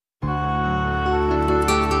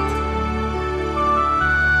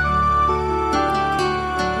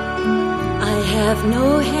have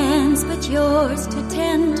no hands but yours to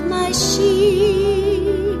tend my sheep,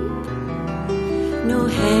 no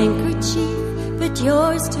handkerchief but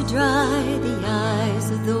yours to dry the eyes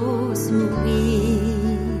of those who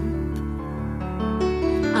weep.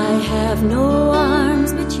 I have no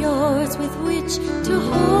arms but yours with which to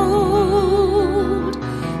hold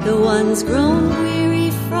the ones grown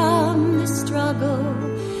weary from the struggle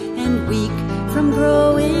and weak from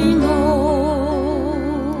growing old.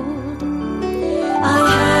 I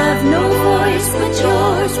have no voice but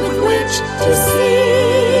yours with which to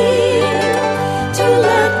sing, to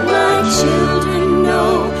let my children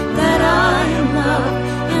know that I am love,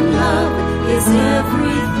 and love is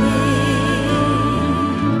everything.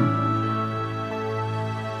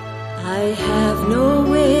 I have no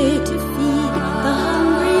way to feed the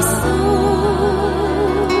hungry souls,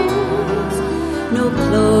 no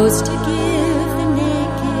clothes to give the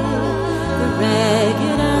naked, the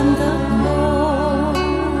ragged and the poor.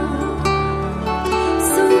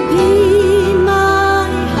 So be my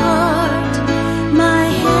heart, my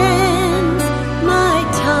hands, my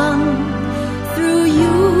tongue, through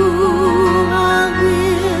you all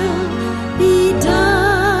will be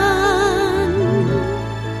done.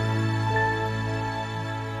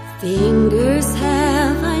 Fingers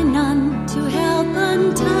have I none to help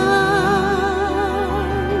untie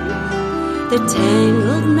the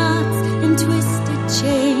tangled knots and twisted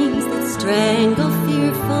chains that strangle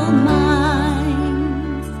fearful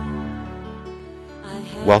minds.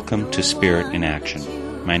 Welcome to Spirit in Action.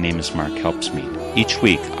 My name is Mark Helpsmeet. Each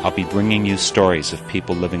week, I'll be bringing you stories of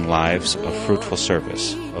people living lives of fruitful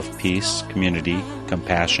service, of peace, community,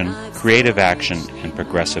 compassion, creative action, and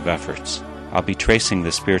progressive efforts. I'll be tracing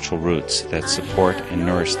the spiritual roots that support and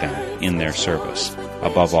nourish them in their service.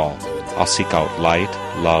 Above all, I'll seek out light,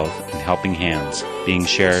 love, and helping hands being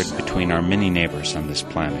shared between our many neighbors on this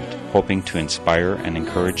planet, hoping to inspire and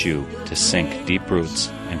encourage you to sink deep roots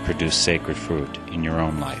and produce sacred fruit in your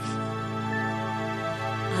own life.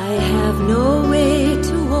 I have no way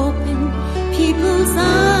to open people's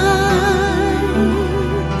eyes,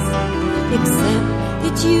 except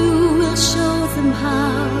that you will show them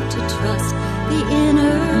how to trust the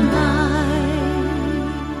inner light.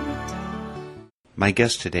 My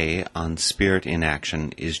guest today on Spirit in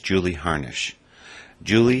Action is Julie Harnish.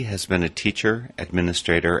 Julie has been a teacher,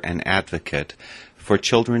 administrator, and advocate for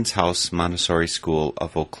Children's House Montessori School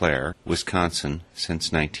of Eau Claire, Wisconsin,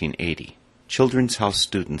 since 1980. Children's House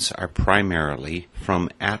students are primarily from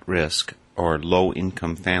at-risk or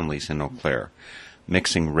low-income families in Eau Claire,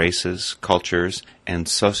 mixing races, cultures, and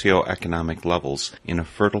socioeconomic levels in a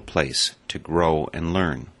fertile place to grow and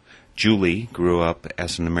learn. Julie grew up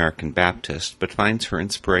as an American Baptist, but finds her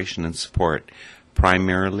inspiration and support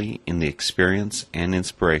primarily in the experience and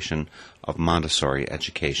inspiration of Montessori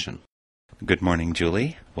education. Good morning,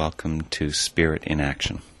 Julie. Welcome to Spirit in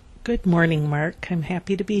Action. Good morning, Mark. I'm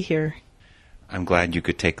happy to be here. I'm glad you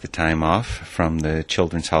could take the time off from the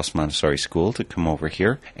Children's House Montessori School to come over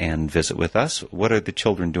here and visit with us. What are the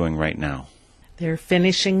children doing right now? They're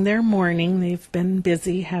finishing their morning. They've been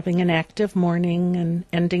busy having an active morning and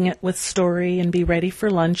ending it with story and be ready for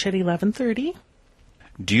lunch at 11:30.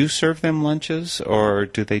 Do you serve them lunches, or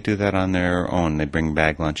do they do that on their own? They bring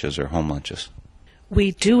bag lunches or home lunches?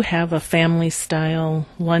 We do have a family-style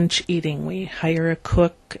lunch eating. We hire a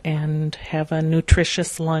cook and have a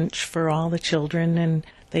nutritious lunch for all the children, and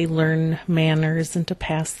they learn manners and to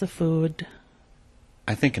pass the food.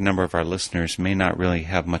 I think a number of our listeners may not really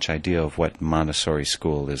have much idea of what Montessori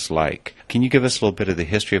school is like. Can you give us a little bit of the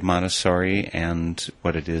history of Montessori and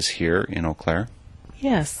what it is here in Eau Claire?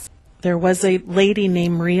 Yes. There was a lady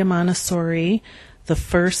named Maria Montessori, the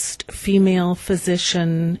first female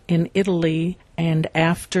physician in Italy, and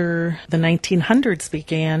after the 1900s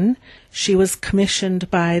began, she was commissioned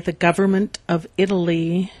by the government of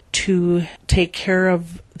Italy to take care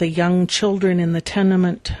of the young children in the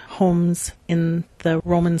tenement homes in the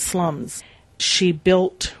Roman slums. She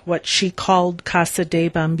built what she called Casa dei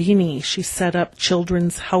Bambini. She set up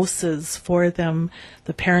children's houses for them.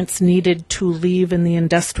 The parents needed to leave in the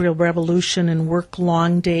Industrial Revolution and work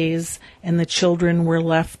long days, and the children were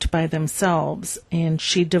left by themselves. And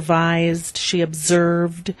she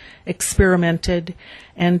observed, experimented,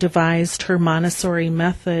 and devised her Montessori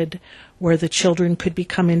method where the children could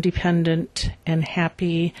become independent and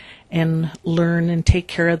happy and learn and take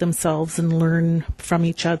care of themselves and learn from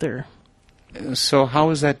each other. So how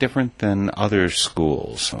is that different than other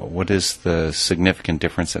schools? What is the significant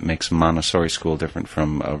difference that makes Montessori school different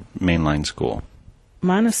from a mainline school?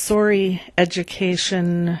 Montessori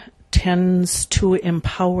education tends to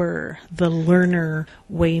empower the learner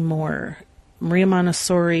way more. Maria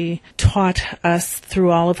Montessori taught us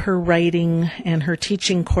through all of her writing and her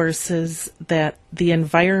teaching courses that the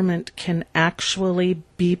environment can actually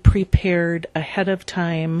be prepared ahead of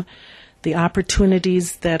time. The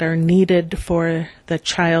opportunities that are needed for the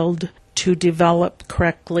child to develop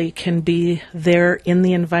correctly can be there in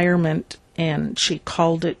the environment, and she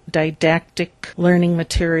called it didactic learning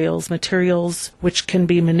materials, materials which can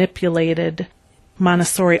be manipulated.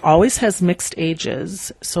 Montessori always has mixed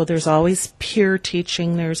ages, so there's always peer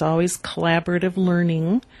teaching, there's always collaborative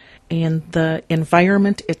learning, and the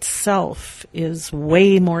environment itself is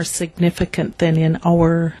way more significant than in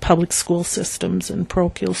our public school systems and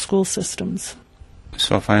parochial school systems.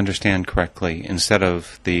 So if I understand correctly, instead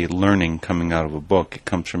of the learning coming out of a book, it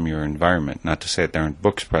comes from your environment. Not to say that there aren't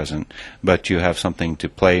books present, but you have something to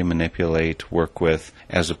play, manipulate, work with,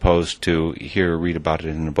 as opposed to read about it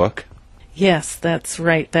in a book? Yes, that's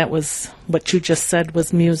right. That was what you just said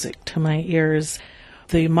was music to my ears.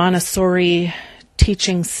 The Montessori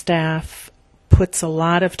teaching staff puts a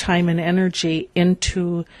lot of time and energy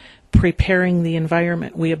into preparing the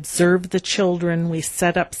environment. We observe the children, we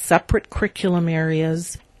set up separate curriculum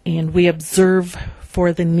areas, and we observe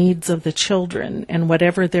for the needs of the children. And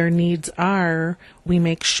whatever their needs are, we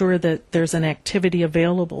make sure that there's an activity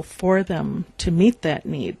available for them to meet that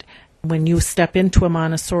need. When you step into a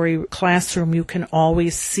Montessori classroom, you can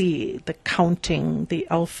always see the counting, the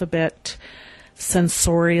alphabet,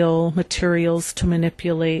 sensorial materials to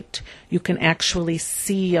manipulate. You can actually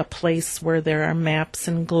see a place where there are maps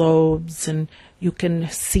and globes, and you can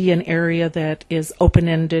see an area that is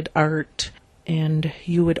open-ended art, and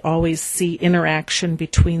you would always see interaction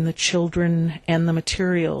between the children and the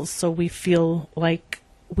materials. So we feel like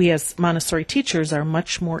we as Montessori teachers are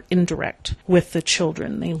much more indirect with the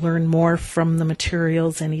children. They learn more from the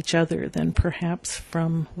materials and each other than perhaps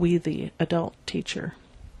from we, the adult teacher.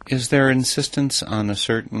 Is there insistence on a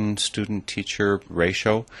certain student-teacher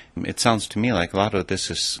ratio? It sounds to me like a lot of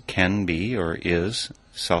this can be or is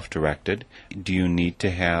self-directed. Do you need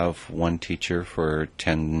to have one teacher for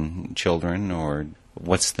 10 children, or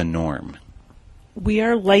what's the norm? We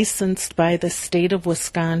are licensed by the state of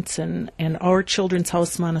Wisconsin, and our Children's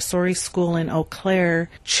House Montessori School in Eau Claire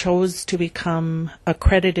chose to become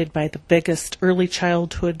accredited by the biggest early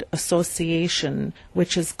childhood association,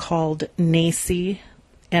 which is called NAEYC,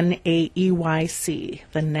 N-A-E-Y-C,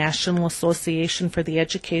 the National Association for the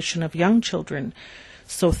Education of Young Children.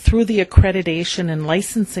 So through the accreditation and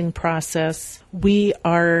licensing process, we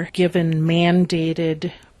are given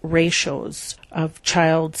mandated ratios of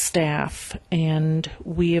child staff, and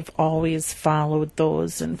we have always followed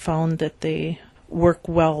those and found that they work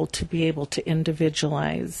well to be able to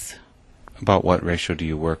individualize. About what ratio do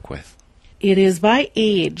you work with? It is by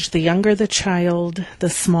age. The younger the child, the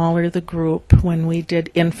smaller the group. When we did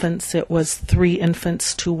infants, it was 3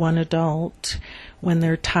 infants to 1 adult. When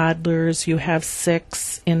they're toddlers, you have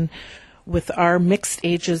 6. And with our mixed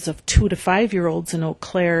ages of 2 to 5-year-olds in Eau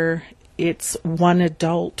Claire, it's 1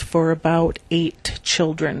 adult for about 8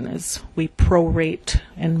 children as we prorate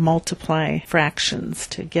and multiply fractions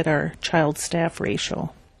to get our child staff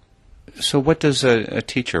ratio. So what does a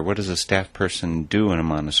teacher, what does a staff person do in a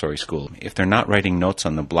Montessori school? If they're not writing notes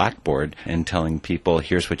on the blackboard and telling people,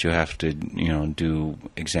 here's what you have to, do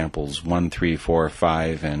examples 1, 3, 4,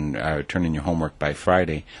 5, and turn in your homework by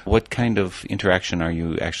Friday, what kind of interaction are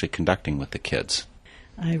you actually conducting with the kids?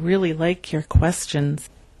 I really like your questions.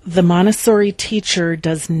 The Montessori teacher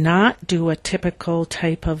does not do a typical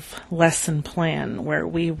type of lesson plan where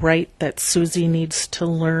we write that Susie needs to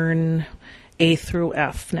learn A through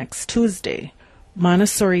F next Tuesday.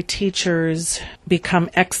 Montessori teachers become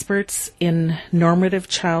experts in normative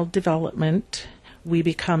child development. We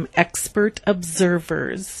become expert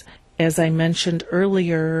observers. As I mentioned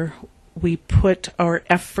earlier, we put our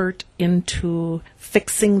effort into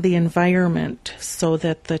fixing the environment so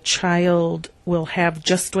that the child will have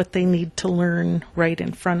just what they need to learn right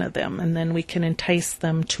in front of them, and then we can entice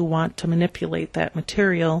them to want to manipulate that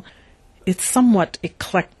material. It's somewhat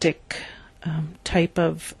eclectic type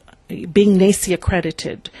of being NAEYC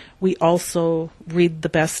accredited. We also read the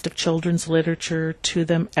best of children's literature to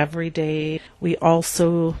them every day. We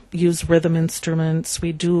also use rhythm instruments.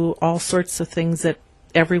 We do all sorts of things that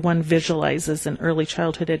everyone visualizes in early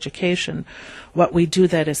childhood education. What we do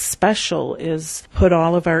that is special is put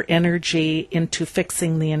all of our energy into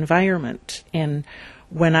fixing the environment. And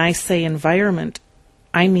when I say environment,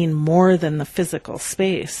 I mean more than the physical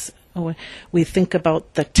space. We think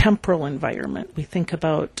about the temporal environment. We think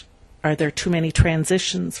about, are there too many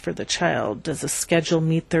transitions for the child? Does the schedule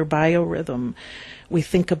meet their biorhythm? We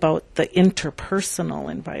think about the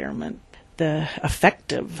interpersonal environment, the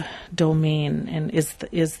affective domain, and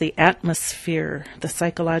is the atmosphere, the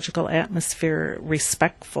psychological atmosphere,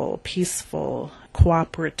 respectful, peaceful,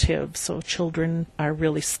 cooperative, so children are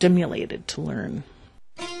really stimulated to learn.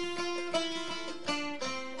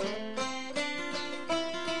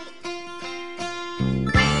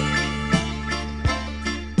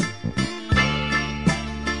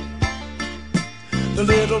 The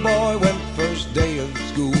little boy went first day of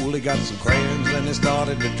school. He got some crayons and he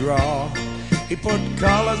started to draw. He put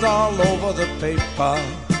colors all over the paper,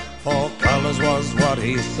 for colors was what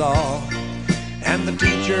he saw. And the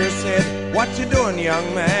teacher said, "What you doing,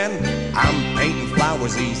 young man?" "I'm painting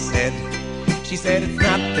flowers," he said. She said, "It's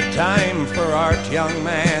not the time for art, young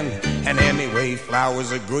man. And anyway,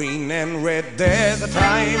 flowers are green and red. There's a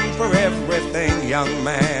time for everything, young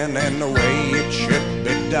man, and the way it should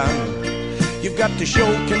be done. You've got to show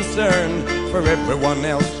concern for everyone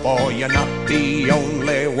else, for you're not the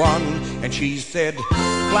only one." And she said,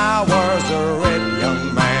 "Flowers are red, young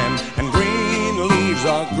man, and green leaves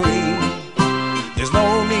are green. There's no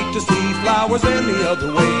need to see flowers any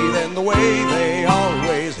other way than the way they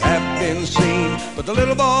always have been seen." But the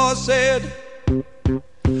little boy said,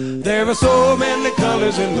 "There are so many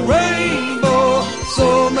colors in the rainbow,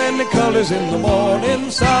 so many colors in the morning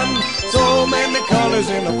sun, so many colors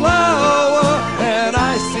in a flower, and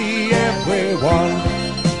I see everyone."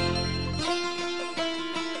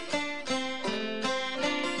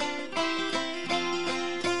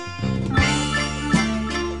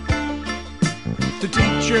 The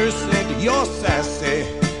teacher said, "You're sassy,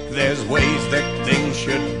 there's ways that things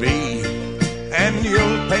should be, and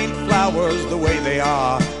you'll paint flowers the way they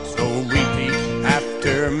are, so repeat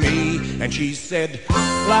after me." And she said,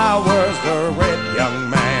 "Flowers are red, young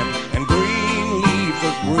man, and green leaves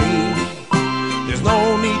are green. There's no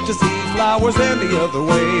need to see flowers any other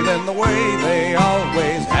way than the way they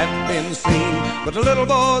always have been seen." But the little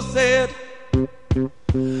boy said,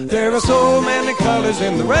 "There are so many colors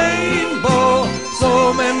in the rainbow, so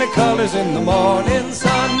many colors in the morning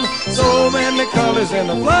sun, so many colors in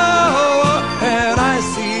a flower, and I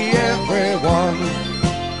see everyone."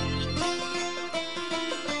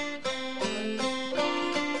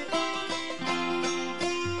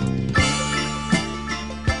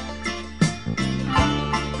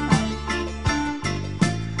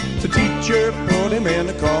 The teacher put him in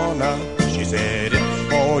a corner. She said, "It's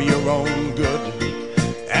for your own good,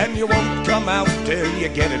 and you won't come out till you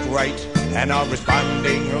get it right and are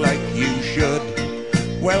responding like you should."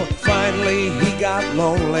 Well, finally he got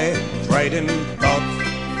lonely, frightened thoughts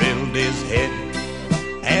filled his head,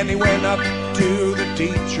 and he went up to the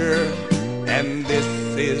teacher, and this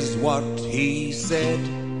is what he said.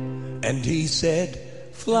 And he said,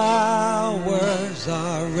 "Flowers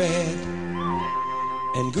are red,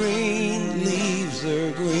 and green leaves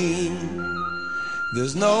are green.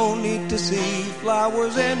 There's no need to see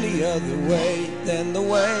flowers any other way than the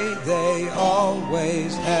way they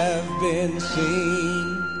always have been seen."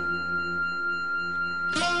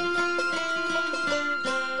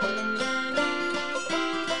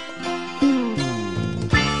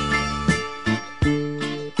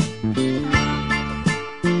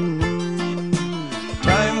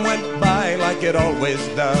 Time went by like it always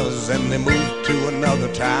does, and they moved to another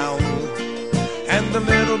town. And the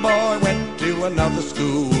little boy went to another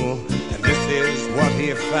school, and this is what he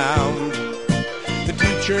found. The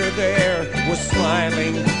teacher there was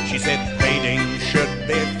smiling. She said painting should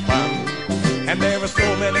be fun, and there are so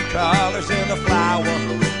many colors in a flower,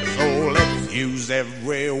 so let's use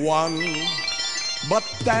every one. But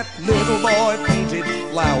that little boy painted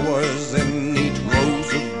flowers in neat rows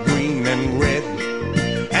of green and red,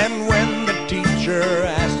 and when the teacher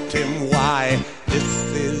asked him why, this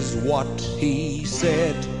is what he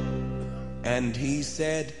said. And he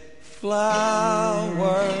said,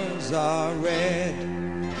 "Flowers are red,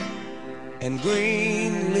 and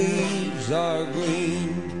green leaves are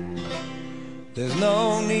green. There's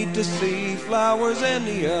no need to see flowers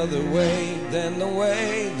any other way than the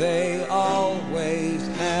way they always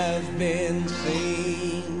have been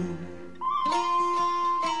seen."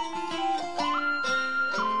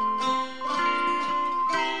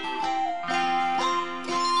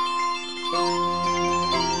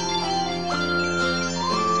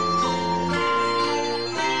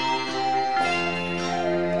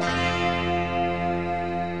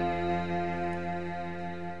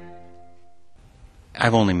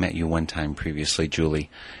 I've only met you one time previously, Julie,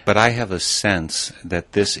 but I have a sense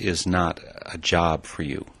that this is not a job for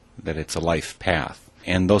you, that it's a life path.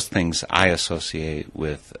 And those things I associate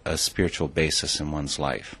with a spiritual basis in one's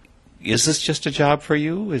life. Is this just a job for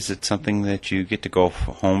you? Is it something that you get to go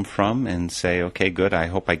home from and say, okay, good, I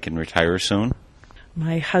hope I can retire soon?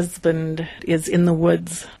 My husband is in the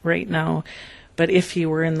woods right now, but if he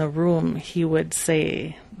were in the room, he would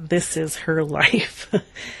say, this is her life.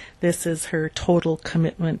 This is her total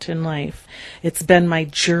commitment in life. It's been my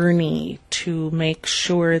journey to make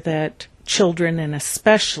sure that children, and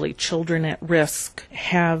especially children at risk,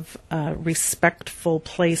 have a respectful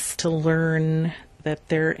place to learn, that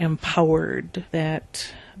they're empowered,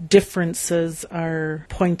 that differences are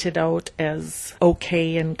pointed out as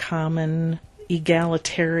okay and common,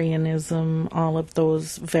 egalitarianism, all of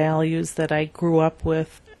those values that I grew up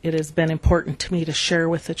with. It has been important to me to share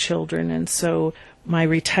with the children, and so my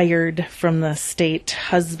retired from the state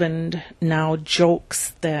husband now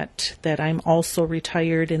jokes that I'm also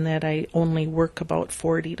retired and that I only work about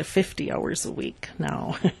 40 to 50 hours a week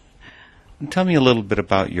now. Tell me a little bit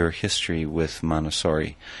about your history with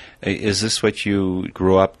Montessori. Is this what you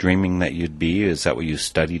grew up dreaming that you'd be? Is that what you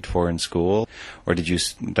studied for in school? Or did you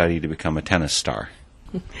study to become a tennis star?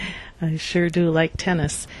 I sure do like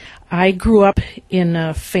tennis. I grew up in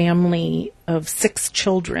a family of 6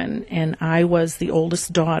 children, and I was the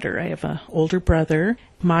oldest daughter. I have an older brother.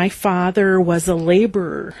 My father was a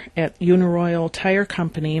laborer at Uniroyal Tire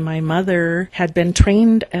Company. My mother had been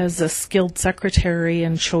trained as a skilled secretary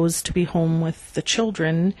and chose to be home with the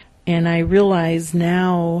children. And I realize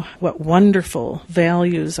now what wonderful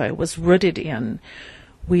values I was rooted in.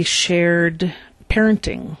 We shared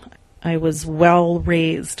parenting. I was well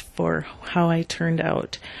raised for how I turned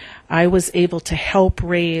out. I was able to help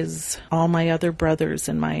raise all my other brothers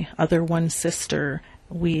and my other one sister.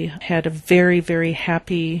 We had a very, very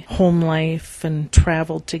happy home life and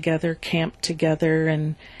traveled together, camped together,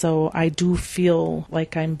 and so I do feel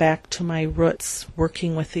like I'm back to my roots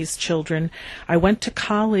working with these children. I went to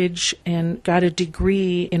college and got a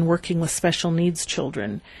degree in working with special needs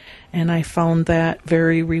children, and I found that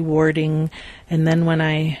very rewarding. And then when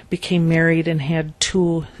I became married and had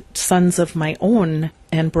 2 sons of my own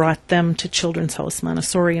and brought them to Children's House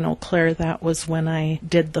Montessori in Eau Claire, that was when I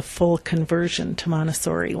did the full conversion to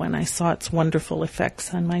Montessori, when I saw its wonderful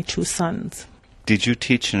effects on my 2 sons. Did you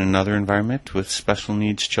teach in another environment with special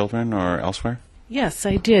needs children or elsewhere? Yes,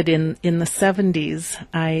 I did. In the 70s,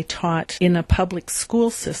 I taught in a public school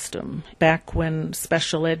system back when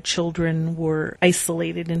special ed children were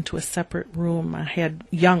isolated into a separate room. I had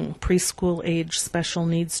young preschool-age special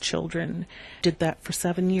needs children. Did that for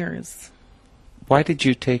 7 years. Why did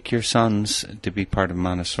you take your sons to be part of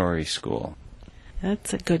Montessori school?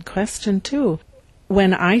 That's a good question, too.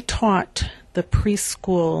 When I taught the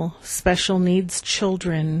preschool special needs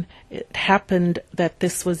children, it happened that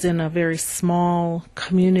this was in a very small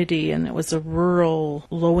community, and it was a rural,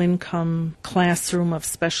 low-income classroom of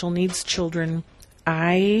special needs children.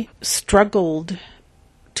 I struggled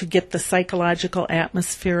to get the psychological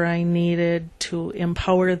atmosphere I needed to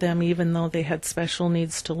empower them, even though they had special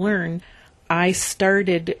needs to learn. I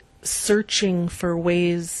started searching for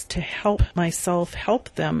ways to help myself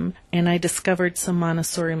help them, and I discovered some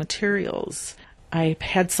Montessori materials. I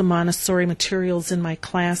had some Montessori materials in my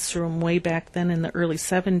classroom way back then in the early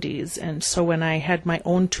 70s, and so when I had my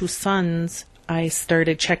own 2 sons, I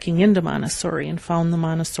started checking into Montessori and found the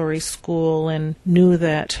Montessori school and knew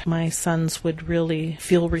that my sons would really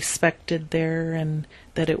feel respected there and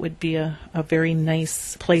that it would be a very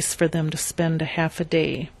nice place for them to spend a half a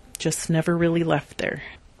day. Just never really left there.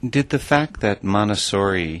 Did the fact that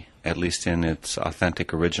Montessori, at least in its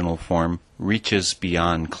authentic original form, reaches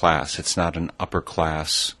beyond class, it's not an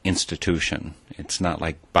upper-class institution, it's not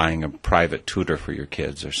like buying a private tutor for your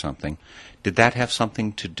kids or something, did that have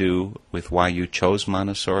something to do with why you chose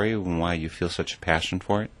Montessori and why you feel such a passion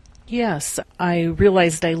for it? Yes, I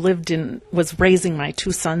realized I was raising my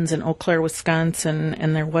 2 sons in Eau Claire, Wisconsin,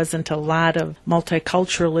 and there wasn't a lot of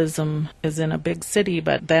multiculturalism as in a big city,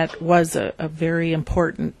 but that was a very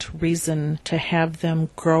important reason to have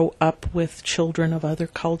them grow up with children of other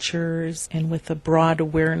cultures and with a broad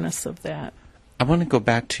awareness of that. I want to go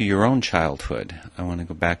back to your own childhood. I want to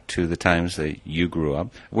go back to the times that you grew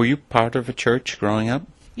up. Were you part of a church growing up?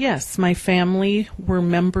 Yes, my family were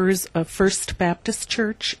members of First Baptist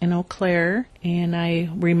Church in Eau Claire, and I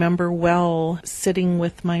remember well sitting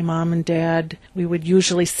with my mom and dad. We would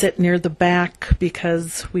usually sit near the back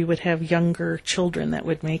because we would have younger children that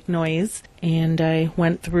would make noise. And I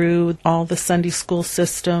went through all the Sunday school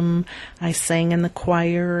system. I sang in the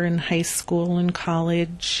choir in high school and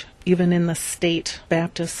college, even in the State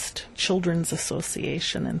Baptist Children's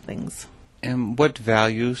Association and things. And what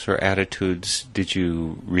values or attitudes did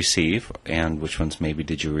you receive, and which ones maybe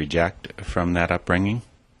did you reject from that upbringing?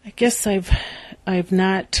 I guess I've I've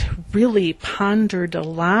not really pondered a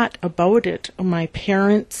lot about it. My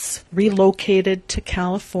parents relocated to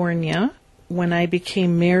California. When I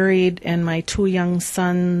became married and my 2 young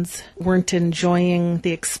sons weren't enjoying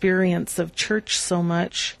the experience of church so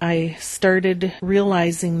much, I started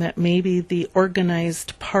realizing that maybe the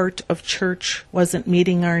organized part of church wasn't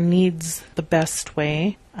meeting our needs the best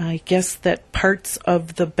way. I guess that parts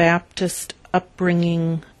of the Baptist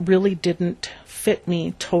upbringing really didn't fit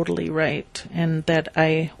me totally right, and that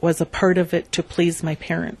I was a part of it to please my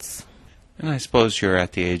parents. And I suppose you're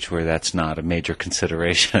at the age where that's not a major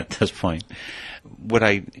consideration at this point. What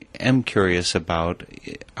I am curious about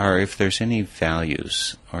are if there's any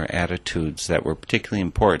values or attitudes that were particularly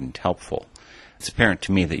important, helpful. It's apparent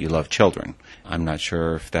to me that you love children. I'm not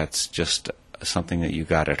sure if that's just something that you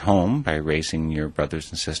got at home by raising your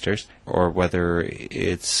brothers and sisters, or whether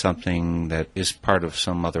it's something that is part of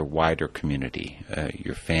some other wider community,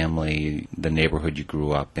 your family, the neighborhood you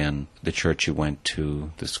grew up in, the church you went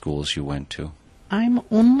to, the schools you went to. I'm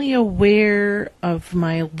only aware of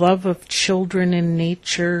my love of children and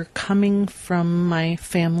nature coming from my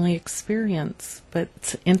family experience, but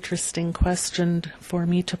it's an interesting question for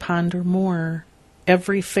me to ponder more.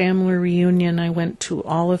 Every family reunion I went to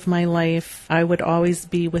all of my life, I would always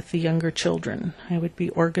be with the younger children. I would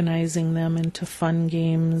be organizing them into fun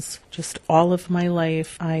games. Just all of my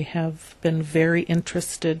life, I have been very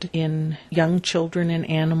interested in young children and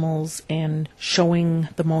animals and showing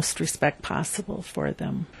the most respect possible for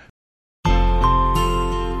them.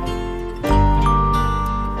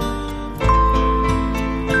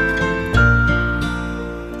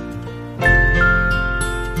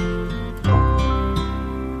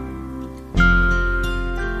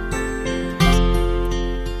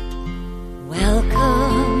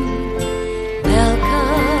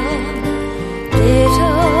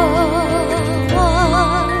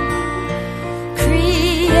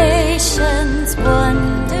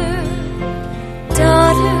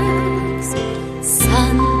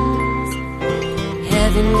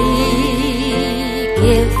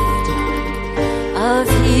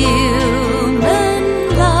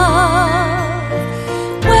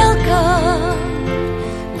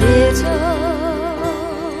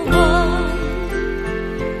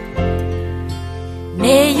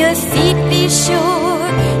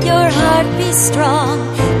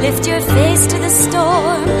 Lift your face to the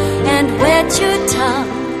storm and wet your tongue.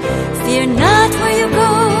 Fear not where you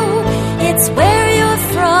go, it's where you're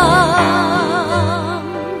from.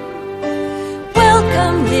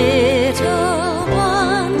 Welcome, little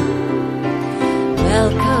one.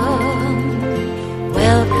 Welcome,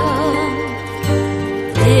 welcome,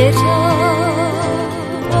 little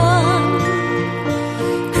one.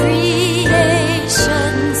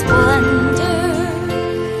 Creation's wonder,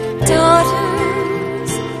 daughter.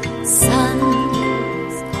 Sons,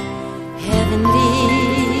 heavenly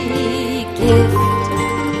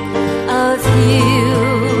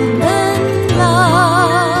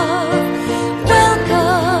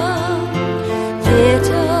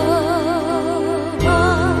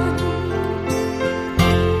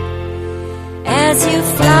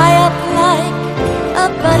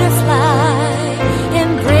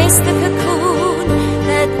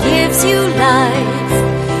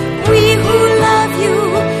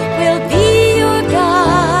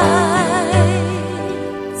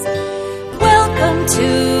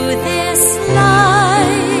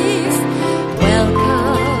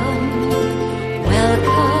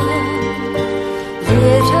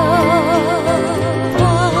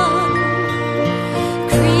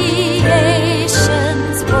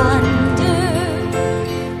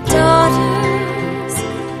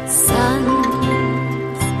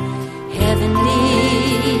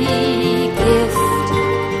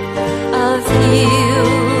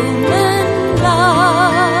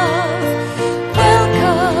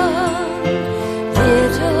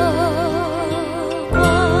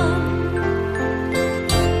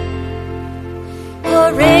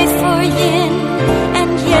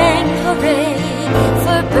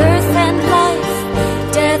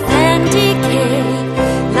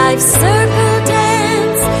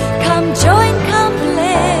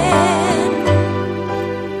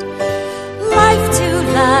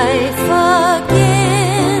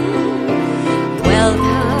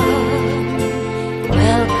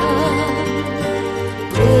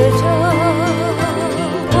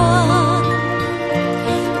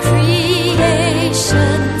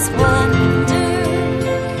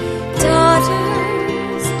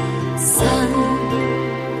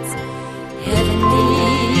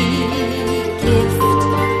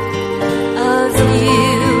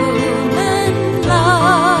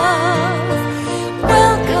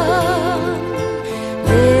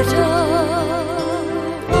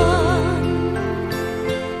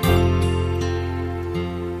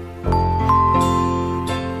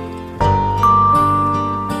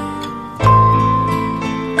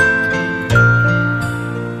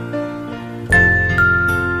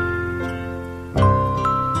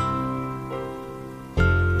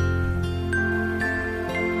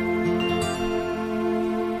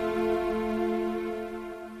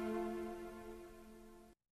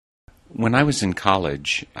When I was in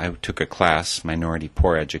college, I took a class, Minority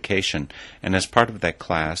Poor Education, and as part of that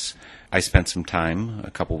class, I spent some time,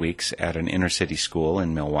 a couple weeks, at an inner-city school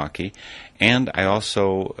in Milwaukee, and I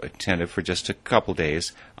also attended for just a couple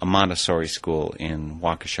days a Montessori school in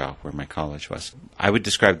Waukesha, where my college was. I would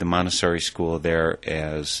describe the Montessori school there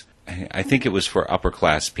as, I think it was for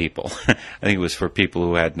upper-class people. I think it was for people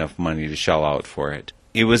who had enough money to shell out for it.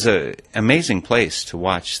 It was an amazing place to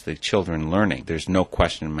watch the children learning. There's no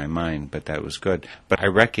question in my mind, but that was good. But I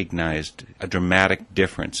recognized a dramatic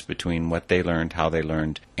difference between what they learned, how they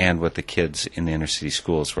learned, and what the kids in the inner-city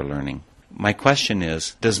schools were learning. My question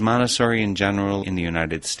is, does Montessori in general in the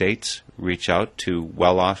United States reach out to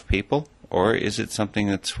well-off people, or is it something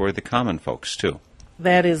that's for the common folks too?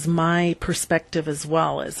 That is my perspective as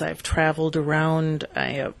well. As I've traveled around, I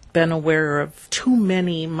have been aware of too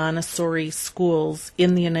many Montessori schools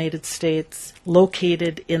in the United States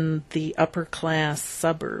located in the upper class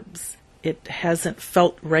suburbs. It hasn't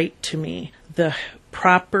felt right to me. The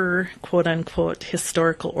proper, quote-unquote,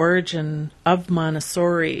 historical origin of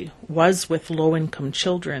Montessori was with low-income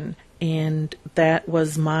children. And that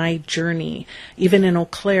was my journey. Even in Eau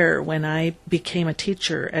Claire, when I became a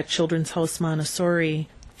teacher at Children's House Montessori,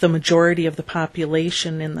 the majority of the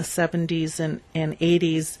population in the 70s and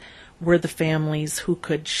 80s were the families who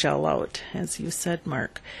could shell out, as you said,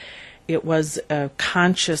 Mark. It was a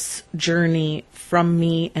conscious journey from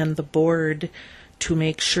me and the board to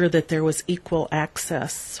make sure that there was equal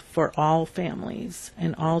access for all families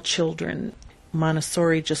and all children.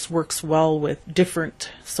 Montessori just works well with different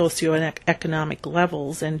socioeconomic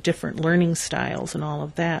levels and different learning styles and all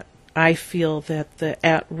of that. I feel that the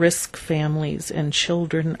at-risk families and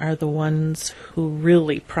children are the ones who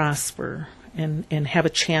really prosper and have a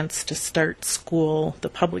chance to start school, the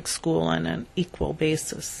public school, on an equal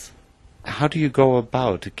basis. How do you go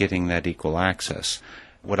about getting that equal access?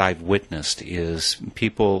 What I've witnessed is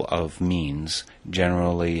people of means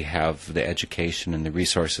generally have the education and the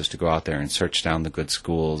resources to go out there and search down the good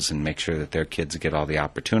schools and make sure that their kids get all the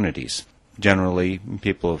opportunities. Generally,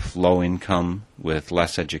 people of low income with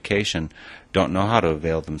less education don't know how to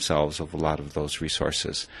avail themselves of a lot of those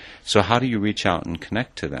resources. So how do you reach out and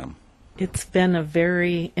connect to them? It's been a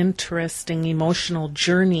very interesting, emotional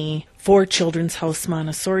journey for Children's House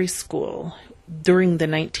Montessori School. During the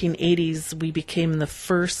 1980s, we became the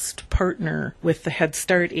first partner with the Head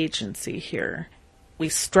Start agency here. We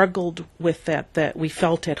struggled with that we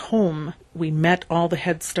felt at home. We met all the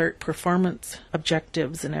Head Start performance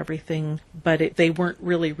objectives and everything, but they weren't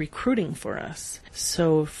really recruiting for us.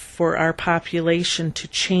 So for our population to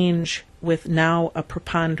change with now a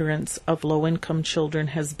preponderance of low-income children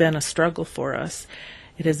has been a struggle for us.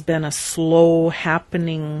 It has been a slow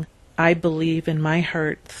happening, I believe in my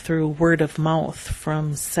heart, through word of mouth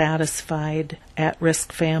from satisfied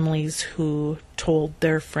at-risk families who told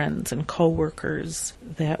their friends and coworkers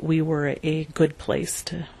that we were a good place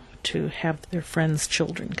to have their friends'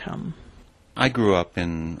 children come. I grew up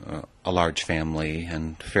in a large family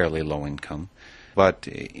and fairly low income, but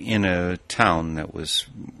in a town that was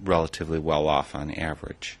relatively well off on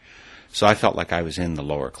average. So I felt like I was in the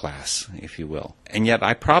lower class, if you will. And yet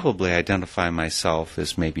I probably identify myself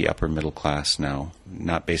as maybe upper middle class now,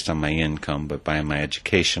 not based on my income, but by my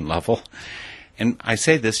education level. And I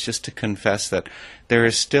say this just to confess that there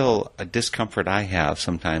is still a discomfort I have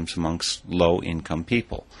sometimes amongst low-income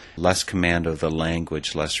people. Less command of the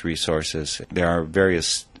language, less resources. There are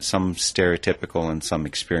some stereotypical and some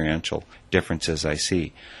experiential differences I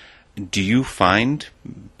see. Do you find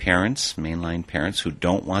parents, mainline parents, who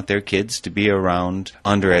don't want their kids to be around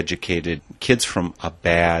undereducated kids from a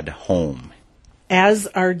bad home? As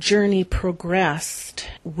our journey progressed,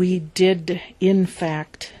 we did, in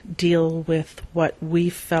fact, deal with what we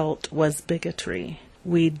felt was bigotry.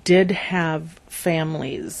 We did have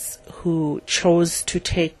families who chose to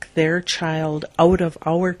take their child out of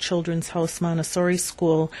our Children's House Montessori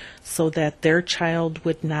School so that their child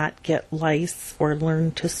would not get lice or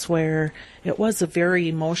learn to swear. It was a very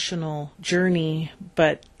emotional journey,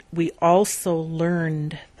 but we also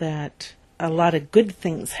learned that a lot of good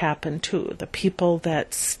things happened too. The people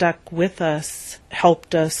that stuck with us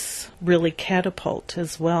helped us really catapult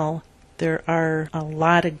as well. There are a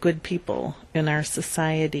lot of good people in our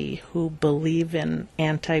society who believe in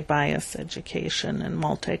anti-bias education and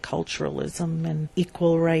multiculturalism and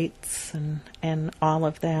equal rights and all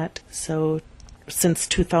of that. So since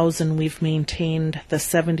 2000, we've maintained the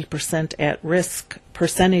 70% at-risk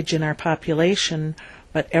percentage in our population,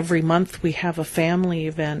 but every month we have a family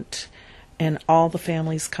event and all the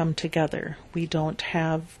families come together. We don't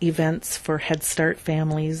have events for Head Start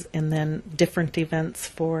families and then different events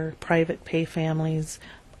for private pay families.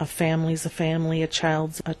 a family's a family, a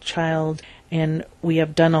child's a child, and we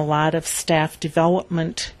have done a lot of staff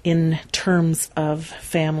development in terms of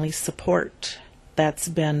family support. That's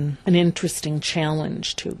been an interesting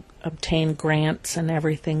challenge to obtain grants and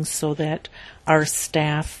everything so that our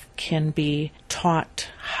staff can be taught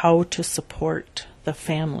how to support the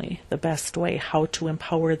family the best way, how to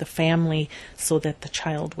empower the family so that the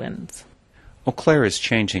child wins. Eau Claire is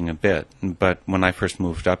changing a bit, but when I first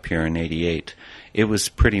moved up here in '88, it was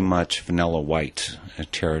pretty much vanilla white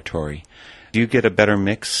territory. Do you get a better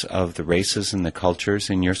mix of the races and the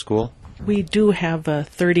cultures in your school? We do have a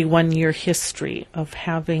 31-year history of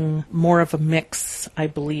having more of a mix, I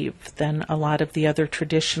believe, than a lot of the other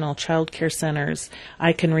traditional child care centers.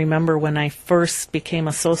 I can remember when I first became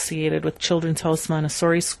associated with Children's House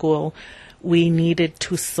Montessori School, we needed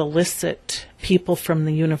to solicit people from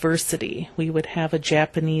the university. We would have a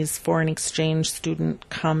Japanese foreign exchange student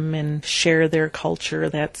come and share their culture,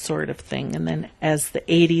 that sort of thing. And then as the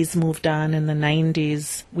 80s moved on in the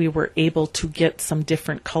 90s, we were able to get some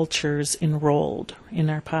different cultures enrolled in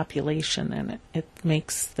our population, and it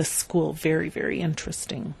makes the school very, very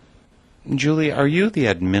interesting. Julie, are you the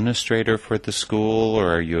administrator for the school,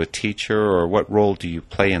 or are you a teacher, or what role do you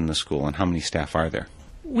play in the school, and how many staff are there?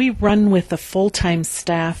 We run with a full-time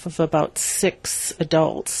staff of about 6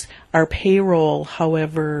 adults. Our payroll,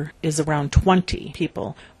 however, is around 20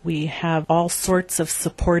 people. We have all sorts of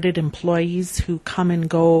supported employees who come and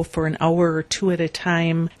go for an hour or two at a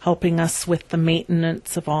time, helping us with the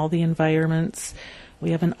maintenance of all the environments.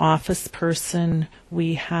 We have an office person.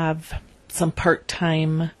 We have some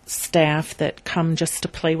part-time staff that come just to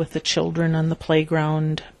play with the children on the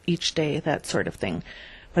playground each day, that sort of thing.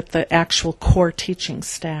 But the actual core teaching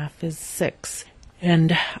staff is 6.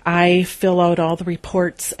 And I fill out all the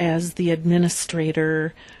reports as the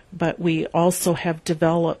administrator, but we also have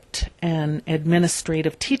developed an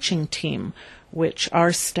administrative teaching team, which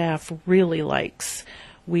our staff really likes.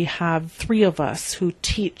 We have 3 of us who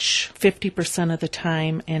teach 50% of the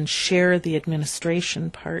time and share the administration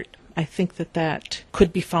part. I think that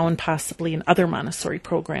could be found possibly in other Montessori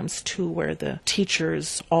programs too, where the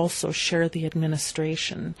teachers also share the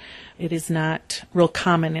administration. It is not real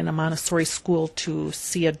common in a Montessori school to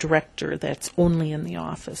see a director that's only in the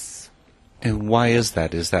office. And why is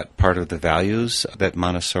that? Is that part of the values that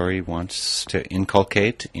Montessori wants to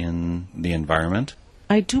inculcate in the environment?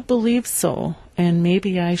 I do believe so, and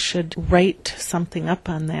maybe I should write something up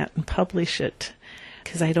on that and publish it,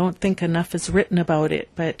 because I don't think enough is written about it.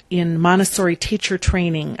 But in Montessori teacher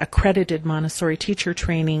training, accredited Montessori teacher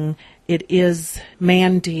training, it is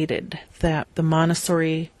mandated that the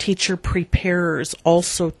Montessori teacher preparers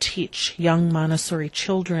also teach young Montessori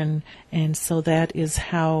children. And so that is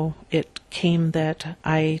how it came that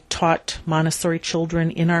I taught Montessori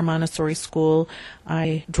children in our Montessori school.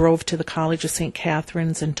 I drove to the College of St.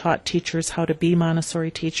 Catherine's and taught teachers how to be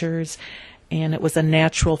Montessori teachers. And it was a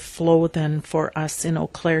natural flow then for us in Eau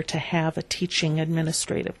Claire to have a teaching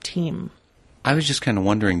administrative team. I was just kind of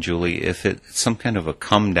wondering, Julie, if it's some kind of a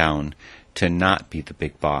come down to not be the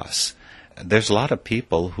big boss. There's a lot of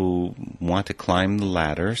people who want to climb the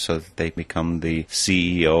ladder so that they become the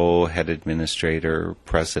CEO, head administrator,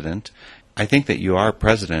 president. I think that you are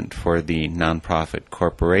president for the nonprofit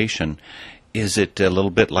corporation. Is it a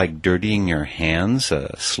little bit like dirtying your hands,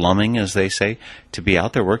 slumming, as they say, to be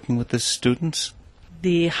out there working with the students?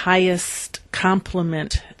 The highest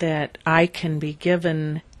compliment that I can be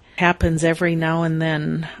given happens every now and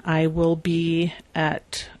then. I will be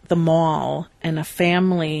at the mall, and a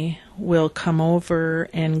family will come over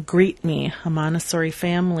and greet me, a Montessori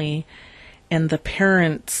family, and the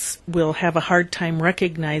parents will have a hard time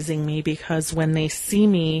recognizing me because when they see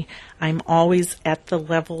me, I'm always at the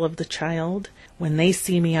level of the child. When they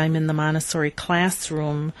see me, I'm in the Montessori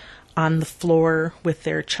classroom on the floor with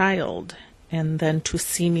their child. And then to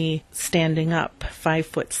see me standing up,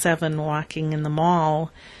 5'7", walking in the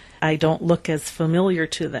mall, I don't look as familiar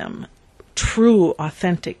to them. True,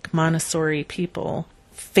 authentic Montessori people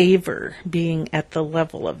favor being at the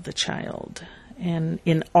level of the child, and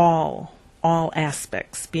in all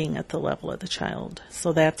aspects being at the level of the child.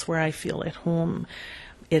 So that's where I feel at home.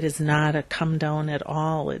 It is not a come down at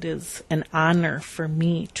all. It is an honor for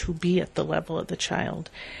me to be at the level of the child.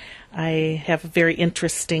 I have a very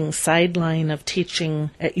interesting sideline of teaching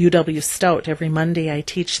at UW Stout. Every Monday I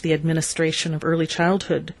teach the administration of early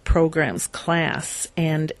childhood programs class,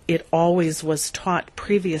 and it always was taught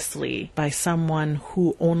previously by someone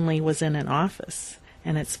who only was in an office.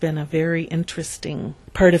 And it's been a very interesting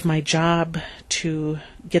part of my job to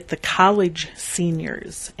get the college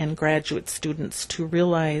seniors and graduate students to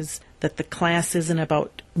realize that the class isn't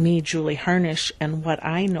about me, Julie Harnish, and what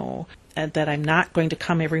I know, and that I'm not going to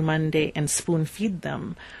come every Monday and spoon feed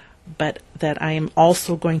them, but that I am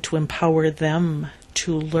also going to empower them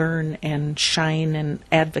to learn and shine and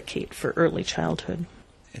advocate for early childhood.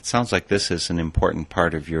 It sounds like this is an important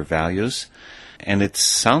part of your values, and it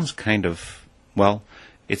sounds kind of, well,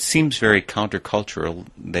 it seems very countercultural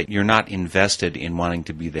that you're not invested in wanting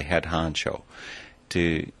to be the head honcho,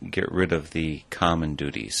 to get rid of the common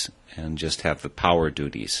duties and just have the power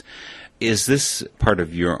duties. Is this part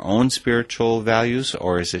of your own spiritual values,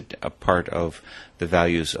 or is it a part of the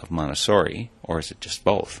values of Montessori, or is it just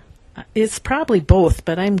both? It's probably both,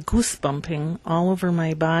 but I'm goosebumping all over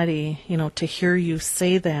my body, to hear you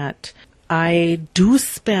say that. I do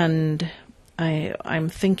spend, I'm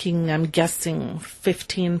guessing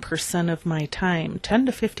 15% of my time, 10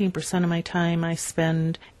 to 15% of my time I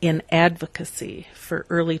spend in advocacy for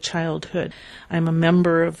early childhood. I'm a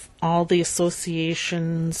member of all the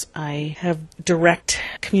associations. I have direct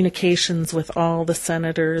communications with all the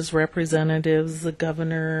senators, representatives, the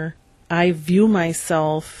governor. I view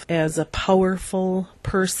myself as a powerful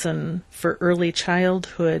person for early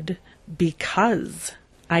childhood because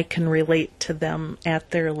I can relate to them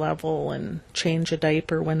at their level and change a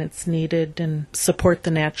diaper when it's needed and support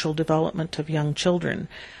the natural development of young children.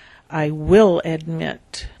 I will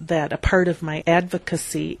admit that a part of my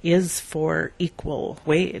advocacy is for equal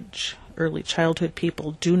wage. Early childhood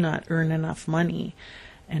people do not earn enough money,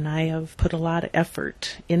 and I have put a lot of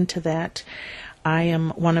effort into that. I am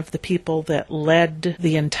one of the people that led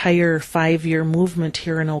the entire 5-year movement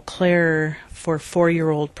here in Eau Claire for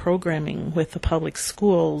 4-year-old programming with the public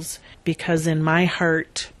schools, because in my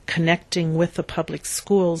heart, connecting with the public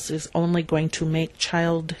schools is only going to make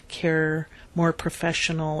child care more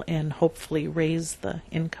professional and hopefully raise the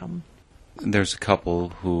income. There's a couple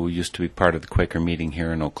who used to be part of the Quaker meeting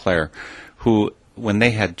here in Eau Claire who, when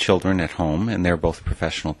they had children at home, and they're both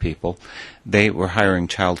professional people, they were hiring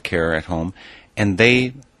child care at home, and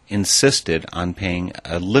they insisted on paying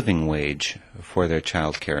a living wage for their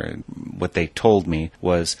child care. What they told me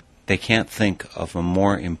was they can't think of a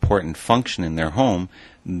more important function in their home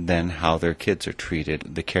than how their kids are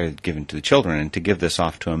treated, the care given to the children. And to give this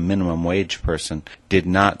off to a minimum wage person did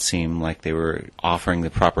not seem like they were offering the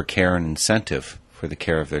proper care and incentive for the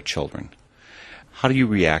care of their children. How do you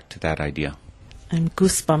react to that idea? I'm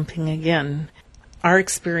goosebumping again. Our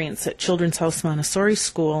experience at Children's House Montessori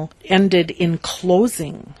School ended in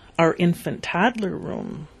closing our infant toddler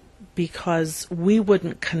room because we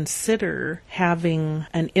wouldn't consider having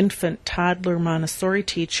an infant toddler Montessori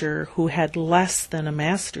teacher who had less than a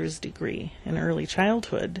master's degree in early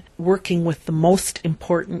childhood working with the most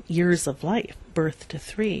important years of life, birth to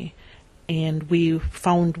 3. And we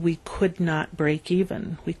found we could not break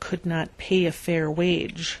even. We could not pay a fair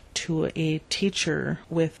wage to a teacher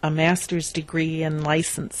with a master's degree and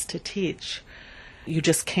license to teach. You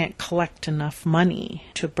just can't collect enough money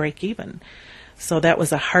to break even. So that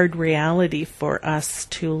was a hard reality for us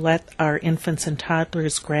to let our infants and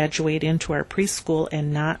toddlers graduate into our preschool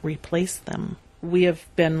and not replace them. We have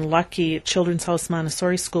been lucky at Children's House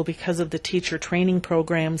Montessori School because of the teacher training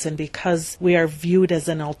programs and because we are viewed as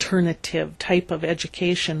an alternative type of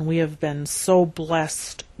education. We have been so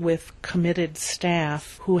blessed with committed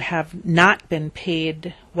staff who have not been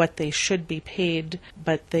paid what they should be paid,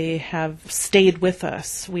 but they have stayed with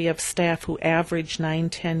us. We have staff who average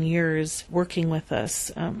 9-10 years working with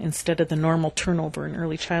us instead of the normal turnover in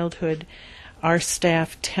early childhood. Our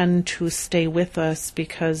staff tend to stay with us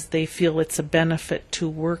because they feel it's a benefit to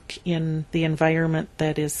work in the environment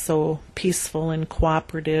that is so peaceful and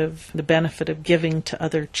cooperative. The benefit of giving to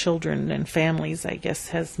other children and families, I guess,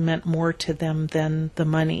 has meant more to them than the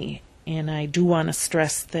money. And I do want to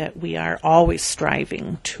stress that we are always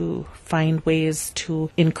striving to find ways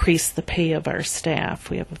to increase the pay of our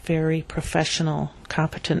staff. We have a very professional,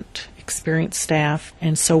 competent, experienced staff,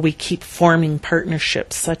 and so we keep forming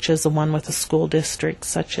partnerships such as the one with the school district,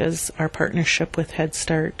 such as our partnership with Head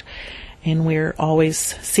Start, and we're always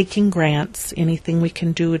seeking grants, anything we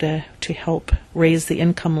can do to help raise the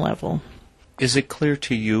income level. Is it clear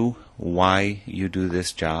to you why you do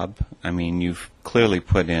this job? I mean, you've clearly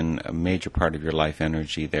put in a major part of your life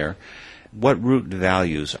energy there. What root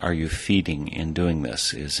values are you feeding in doing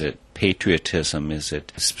this? Is it patriotism? Is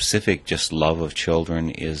it specific just love of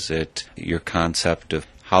children? Is it your concept of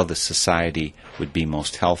how the society would be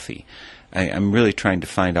most healthy? I'm really trying to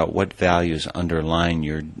find out what values underline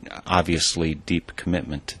your obviously deep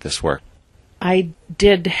commitment to this work. I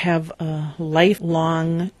did have a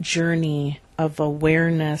lifelong journey of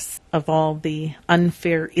awareness of all the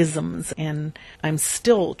unfair isms, and I'm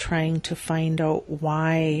still trying to find out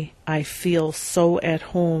why I feel so at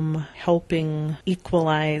home helping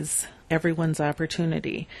equalize everyone's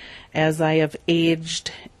opportunity. As I have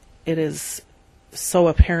aged, it is so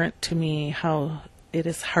apparent to me how it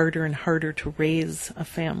is harder and harder to raise a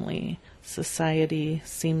family. Society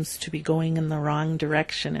seems to be going in the wrong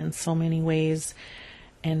direction in so many ways,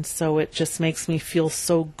 and so it just makes me feel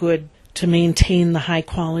so good to maintain the high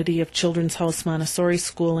quality of Children's House Montessori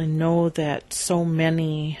School and know that so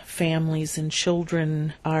many families and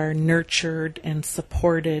children are nurtured and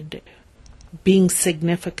supported. Being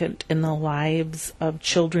significant in the lives of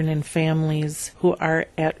children and families who are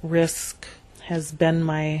at risk has been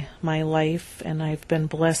my life, and I've been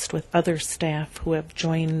blessed with other staff who have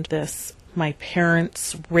joined this. My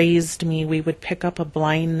parents raised me. We would pick up a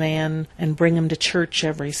blind man and bring him to church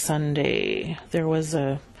every Sunday. There was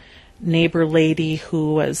a neighbor lady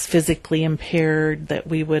who was physically impaired that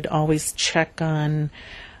we would always check on.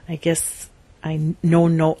 I guess I know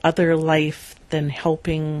no other life than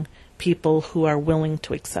helping people who are willing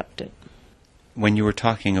to accept it. When you were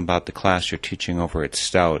talking about the class you're teaching over at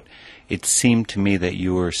Stout, it seemed to me that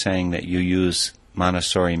you were saying that you use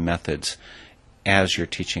Montessori methods as you're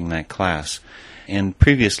teaching that class. And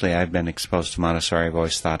previously I've been exposed to Montessori. I've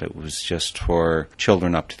always thought it was just for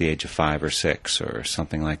children up to the age of 5 or 6 or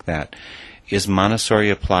something like that. Is Montessori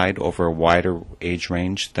applied over a wider age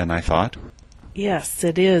range than I thought? Yes,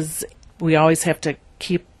 it is. We always have to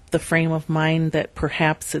keep the frame of mind that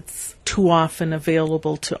perhaps it's too often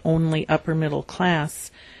available to only upper middle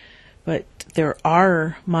class. But there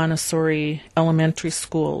are Montessori elementary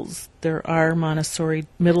schools, there are Montessori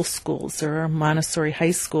middle schools, there are Montessori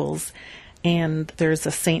high schools, and there's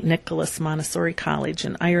a St. Nicholas Montessori College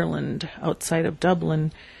in Ireland outside of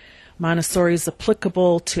Dublin. Montessori is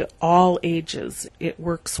applicable to all ages. It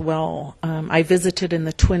works well. I visited in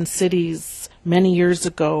the Twin Cities many years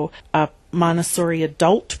ago a Montessori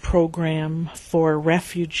adult program for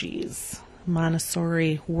refugees.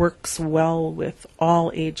 Montessori works well with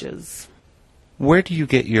all ages. Where do you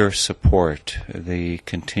get your support, the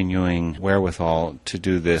continuing wherewithal to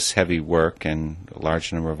do this heavy work and a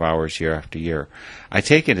large number of hours year after year? I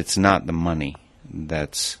take it it's not the money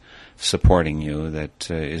that's supporting you, that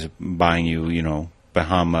is buying you,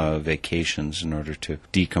 Bahama vacations in order to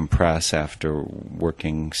decompress after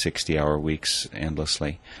working 60-hour weeks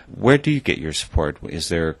endlessly. Where do you get your support? Is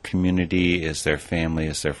there community? Is there family?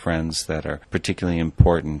 Is there friends that are particularly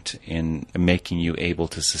important in making you able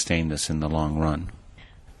to sustain this in the long run?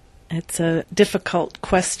 It's a difficult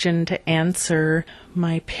question to answer.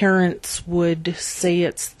 My parents would say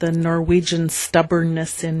it's the Norwegian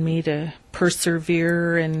stubbornness in me to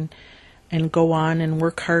persevere and go on and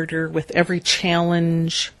work harder. With every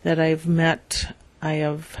challenge that I've met, I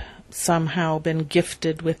have somehow been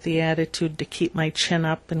gifted with the attitude to keep my chin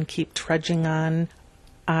up and keep trudging on.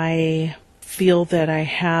 I feel that I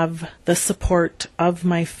have the support of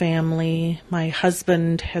my family. My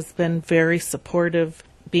husband has been very supportive.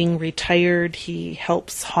 Being retired, he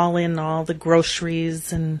helps haul in all the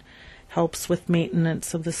groceries and helps with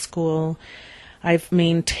maintenance of the school. I've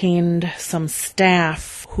maintained some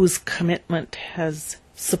staff whose commitment has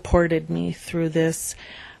supported me through this.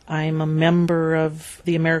 I'm a member of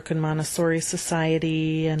the American Montessori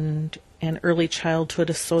Society and early childhood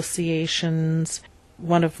associations.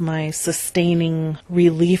 One of my sustaining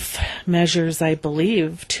relief measures, I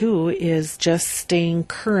believe, too, is just staying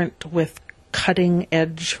current with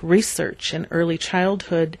cutting-edge research in early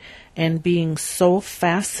childhood and being so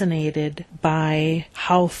fascinated by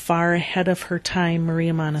how far ahead of her time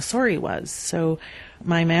Maria Montessori was. So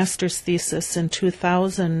my master's thesis in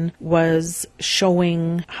 2000 was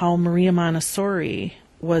showing how Maria Montessori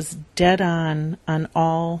was dead on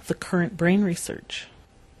all the current brain research.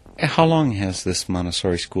 How long has this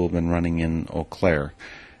Montessori school been running in Eau Claire?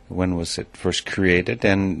 When was it first created,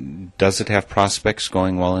 and does it have prospects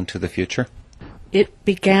going well into the future? It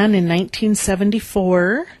began in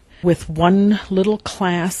 1974 with one little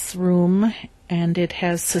classroom, and it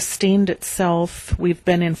has sustained itself. We've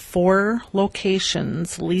been in 4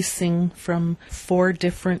 locations, leasing from 4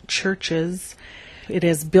 different churches. It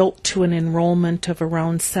has built to an enrollment of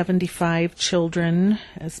around 75 children,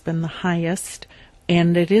 has been the highest.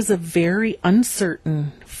 And it is a very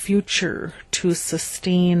uncertain future to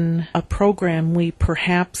sustain a program. We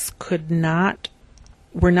perhaps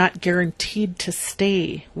we're not guaranteed to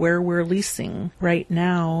stay where we're leasing right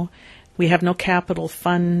now. We have no capital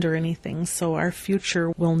fund or anything, so our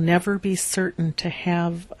future will never be certain to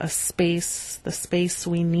have the space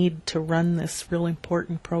we need to run this real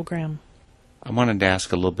important program. I wanted to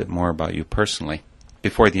ask a little bit more about you personally.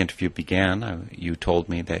 Before the interview began, you told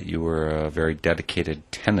me that you were a very dedicated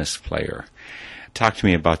tennis player. Talk to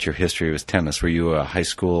me about your history with tennis. Were you a high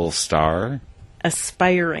school star?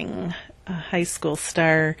 Aspiring high school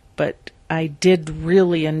star, but I did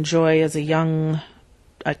really enjoy as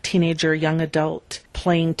a teenager, young adult,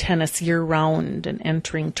 playing tennis year-round and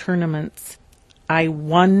entering tournaments. I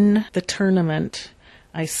won the tournament.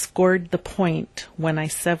 I scored the point when I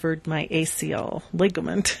severed my ACL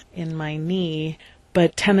ligament in my knee.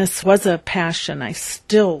 But tennis was a passion. I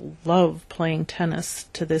still love playing tennis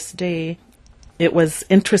to this day. It was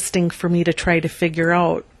interesting for me to try to figure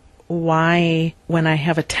out why, when I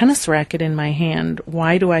have a tennis racket in my hand,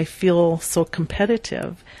 why do I feel so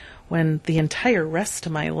competitive when the entire rest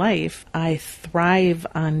of my life I thrive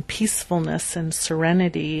on peacefulness and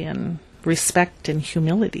serenity and respect and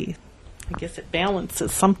humility. I guess it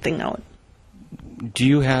balances something out. Do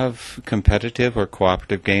you have competitive or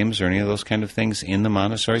cooperative games or any of those kind of things in the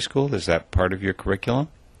Montessori school? Is that part of your curriculum?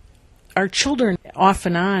 Our children off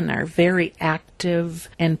and on are very active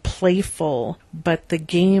and playful, but the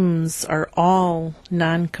games are all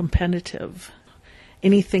non-competitive.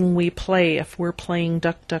 Anything we play, if we're playing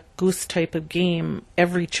duck, duck, goose type of game,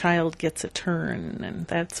 every child gets a turn and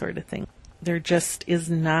that sort of thing. There just is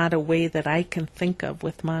not a way that I can think of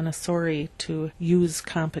with Montessori to use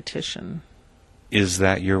competition. Is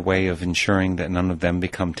that your way of ensuring that none of them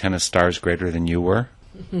become tennis stars greater than you were?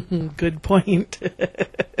 Good point.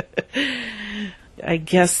 I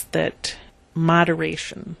guess that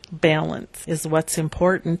moderation, balance is what's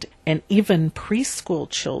important, and even preschool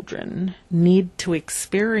children need to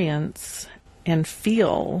experience and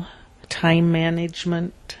feel time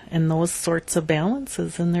management and those sorts of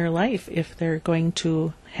balances in their life if they're going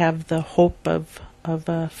to have the hope of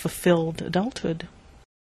a fulfilled adulthood.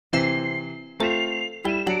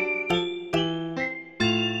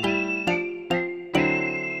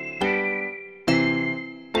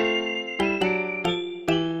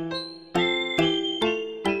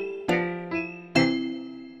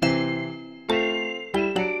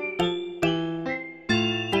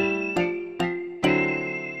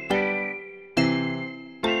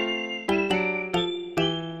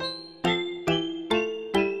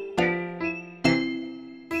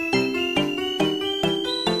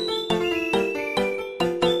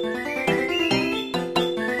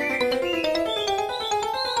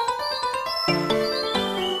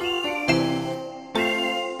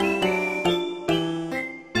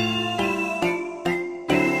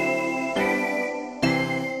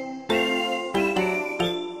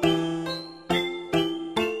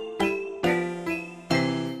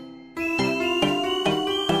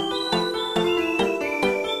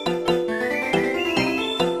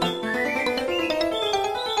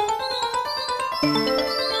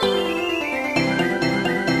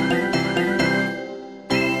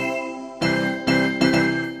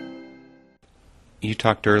 You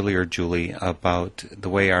talked earlier, Julie, about the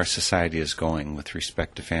way our society is going with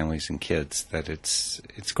respect to families and kids, that it's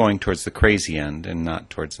going towards the crazy end and not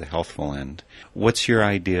towards the healthful end. What's your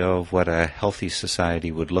idea of what a healthy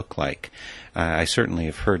society would look like? I certainly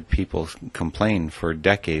have heard people complain for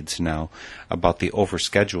decades now about the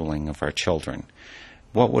overscheduling of our children.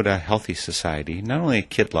 What would a healthy society, not only at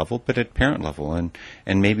kid level, but at parent level, and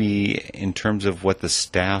maybe in terms of what the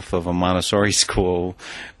staff of a Montessori school,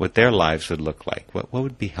 what their lives would look like? What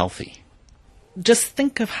would be healthy? Just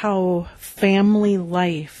think of how family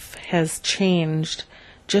life has changed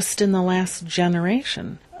just in the last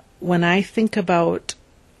generation. When I think about,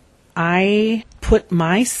 I put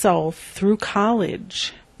myself through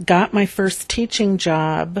college, got my first teaching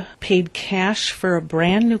job, paid cash for a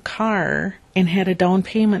brand new car, and had a down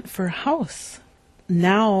payment for a house.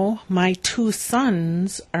 Now my two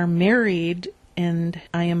sons are married, and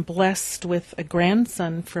I am blessed with a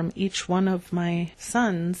grandson from each one of my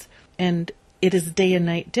sons, and it is day and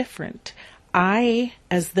night different. I,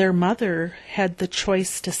 as their mother, had the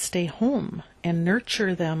choice to stay home and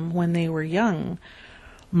nurture them when they were young.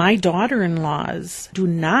 My daughter-in-laws do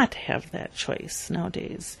not have that choice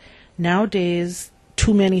nowadays. Nowadays,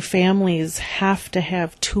 too many families have to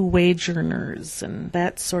have two wage earners and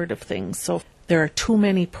that sort of thing. So there are too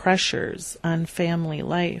many pressures on family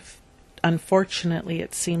life. Unfortunately,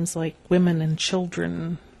 it seems like women and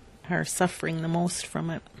children are suffering the most from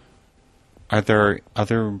it. Are there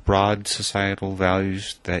other broad societal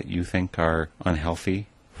values that you think are unhealthy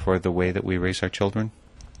for the way that we raise our children?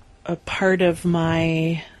 A part of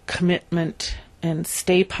my commitment and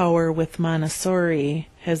stay power with Montessori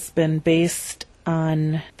has been based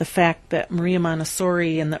on the fact that Maria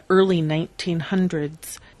Montessori in the early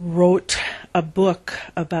 1900s wrote a book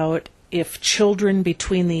about if children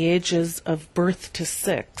between the ages of birth to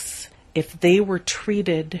 6, if they were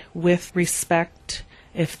treated with respect,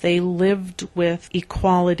 if they lived with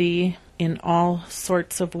equality in all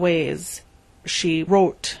sorts of ways, she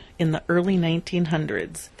wrote in the early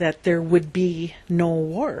 1900s that there would be no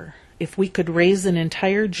war. If we could raise an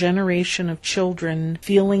entire generation of children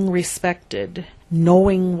feeling respected,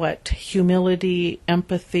 knowing what humility,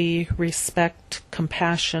 empathy, respect,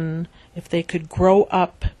 compassion, if they could grow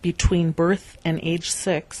up between birth and age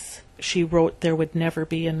 6, she wrote there would never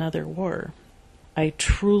be another war. I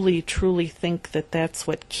truly, truly think that that's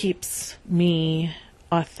what keeps me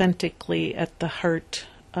authentically at the heart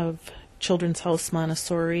of Children's House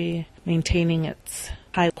Montessori, maintaining its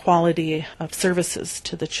high quality of services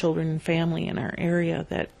to the children and family in our area,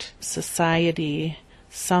 that society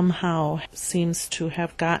somehow seems to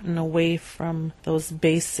have gotten away from those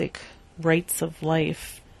basic rights of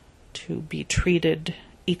life to be treated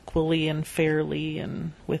equally and fairly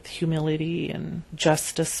and with humility and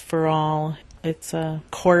justice for all. It's a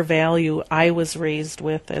core value I was raised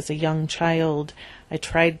with as a young child. I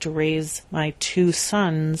tried to raise my 2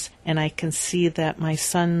 sons, and I can see that my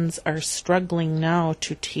sons are struggling now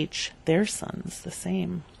to teach their sons the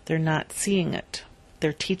same. They're not seeing it.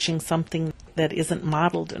 They're teaching something that isn't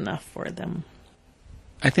modeled enough for them.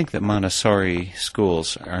 I think that Montessori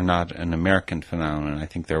schools are not an American phenomenon. I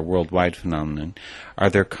think they're a worldwide phenomenon.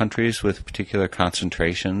 Are there countries with particular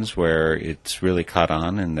concentrations where it's really caught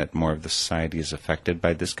on and that more of the society is affected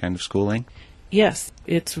by this kind of schooling? Yes,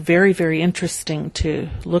 it's very, very interesting to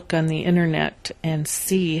look on the internet and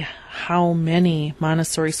see how many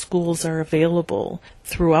Montessori schools are available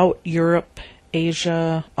throughout Europe,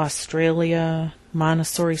 Asia, Australia.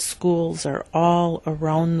 Montessori schools are all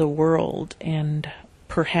around the world and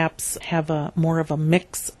perhaps have a more of a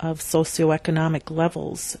mix of socioeconomic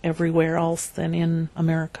levels everywhere else than in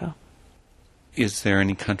America. Is there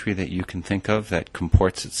any country that you can think of that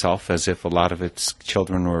comports itself as if a lot of its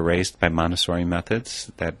children were raised by Montessori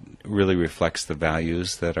methods that really reflects the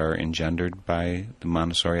values that are engendered by the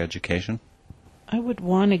Montessori education? I would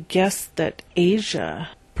want to guess that Asia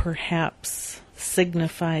perhaps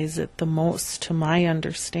signifies it the most to my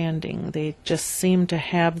understanding. They just seem to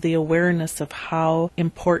have the awareness of how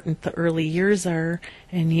important the early years are,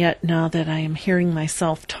 and yet now that I am hearing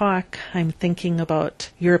myself talk, I'm thinking about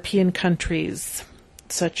European countries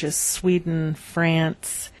such as Sweden,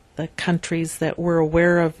 France, the countries that we're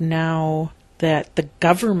aware of now that the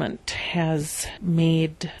government has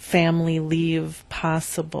made family leave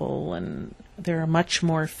possible, and there are much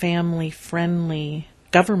more family-friendly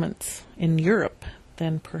governments in Europe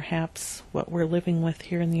than perhaps what we're living with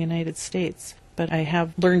here in the United States. But I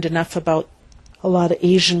have learned enough about a lot of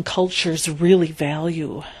Asian cultures really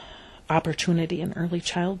value opportunity in early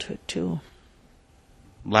childhood too.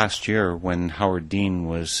 Last year, when Howard Dean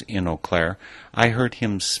was in Eau Claire, I heard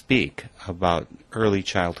him speak about early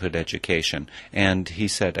childhood education, and he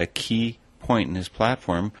said a key point in his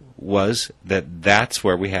platform was that that's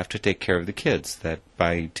where we have to take care of the kids, that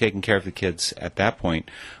by taking care of the kids at that point,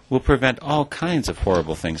 we'll prevent all kinds of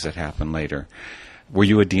horrible things that happen later. Were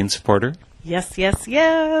you a Dean supporter? Yes,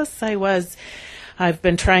 I was. I've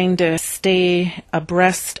been trying to stay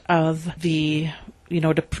abreast of the,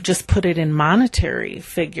 to just put it in monetary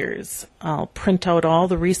figures. I'll print out all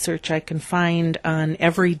the research I can find on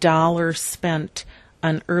every dollar spent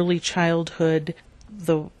on early childhood.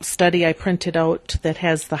 The study I printed out that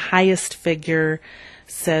has the highest figure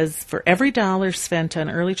says for every dollar spent on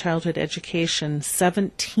early childhood education,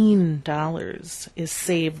 $17 is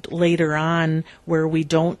saved later on where we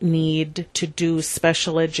don't need to do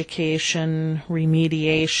special education,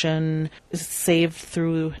 remediation, is saved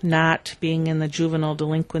through not being in the juvenile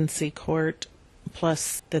delinquency court,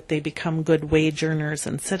 plus that they become good wage earners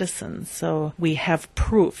and citizens. So we have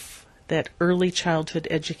proof that early childhood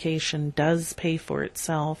education does pay for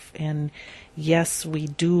itself, and yes, we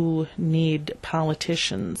do need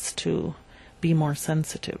politicians to be more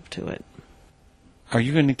sensitive to it. Are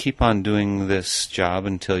you going to keep on doing this job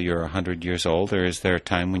until you're 100 years old, or is there a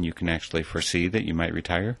time when you can actually foresee that you might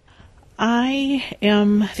retire? I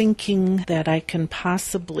am thinking that I can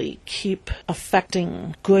possibly keep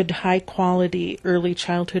affecting good, high-quality early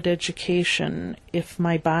childhood education if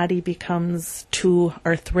my body becomes too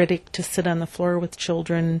arthritic to sit on the floor with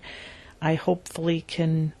children. I hopefully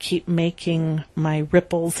can keep making my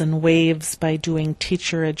ripples and waves by doing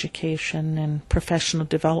teacher education and professional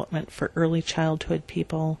development for early childhood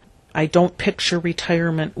people. I don't picture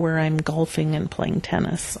retirement where I'm golfing and playing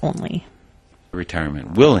tennis only.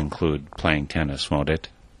 Retirement will include playing tennis, won't it?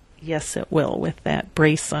 Yes, it will, with that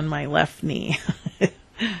brace on my left knee.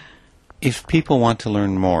 If people want to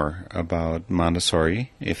learn more about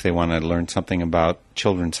Montessori, if they want to learn something about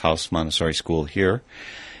Children's House Montessori School here,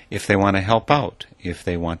 if they want to help out, if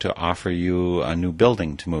they want to offer you a new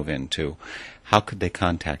building to move into, how could they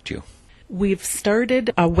contact you? We've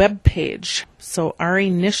started a web page, so our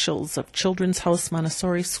initials of Children's House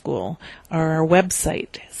Montessori School are our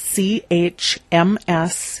website, chmsec.org.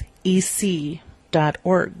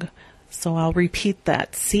 So I'll repeat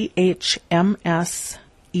that, chmsec.org,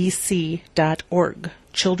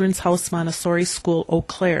 Children's House Montessori School Eau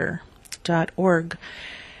Claire.org.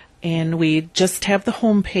 And we just have the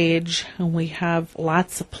homepage, and we have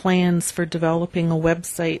lots of plans for developing a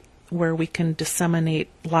website where we can disseminate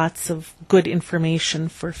lots of good information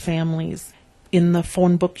for families. In the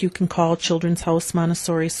phone book you can call Children's House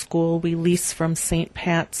Montessori School. We lease from St.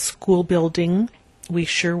 Pat's School Building. We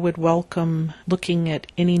sure would welcome looking at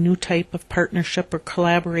any new type of partnership or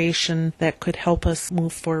collaboration that could help us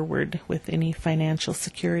move forward with any financial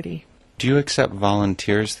security. Do you accept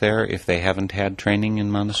volunteers there if they haven't had training in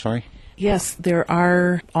Montessori? Yes, there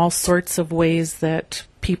are all sorts of ways that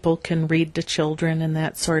people can read to children and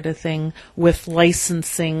that sort of thing. With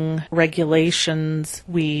licensing regulations,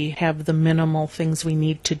 we have the minimal things we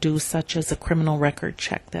need to do, such as a criminal record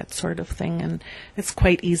check, that sort of thing, and it's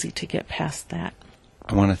quite easy to get past that.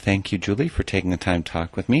 I want to thank you, Julie, for taking the time to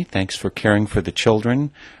talk with me. Thanks for caring for the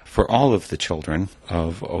children, for all of the children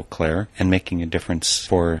of Eau Claire, and making a difference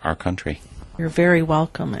for our country. You're very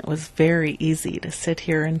welcome. It was very easy to sit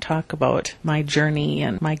here and talk about my journey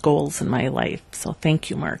and my goals in my life. So thank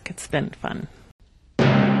you, Mark. It's been fun.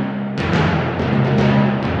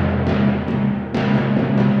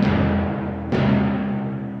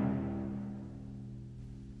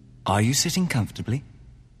 Are you sitting comfortably?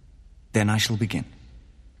 Then I shall begin.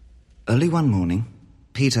 Early one morning,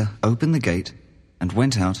 Peter opened the gate and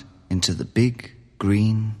went out into the big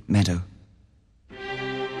green meadow.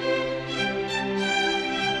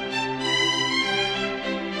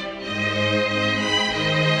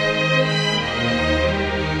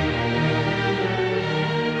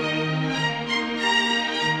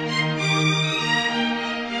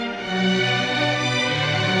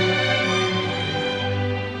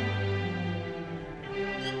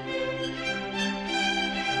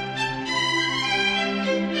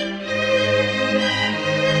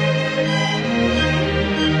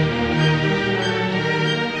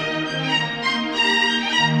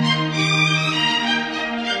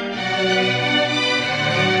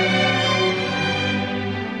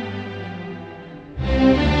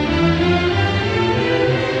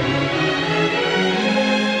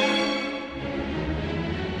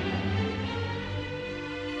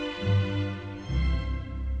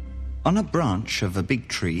 On a branch of a big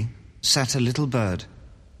tree sat a little bird,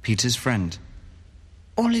 Peter's friend.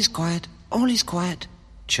 All is quiet,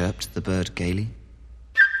 chirped the bird gaily.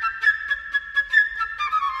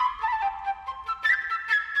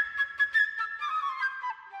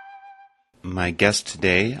 My guest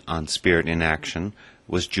today on Spirit in Action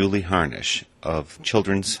was Julie Harnish of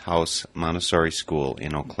Children's House Montessori School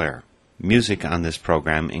in Eau Claire. Music on this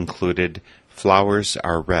program included Flowers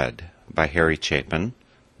Are Red by Harry Chapin,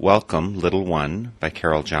 Welcome, Little One by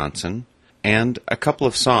Carol Johnson, and a couple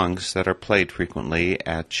of songs that are played frequently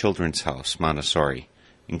at Children's House Montessori,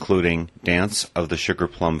 including Dance of the Sugar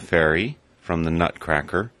Plum Fairy from the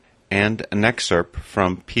Nutcracker, and an excerpt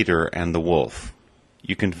from Peter and the Wolf.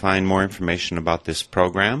 You can find more information about this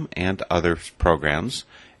program and other programs,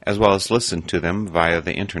 as well as listen to them via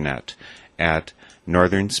the internet at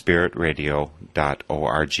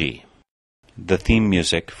northernspiritradio.org. The theme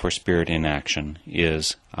music for Spirit in Action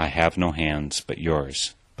is I Have No Hands But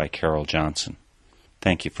Yours by Carol Johnson.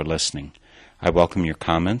 Thank you for listening. I welcome your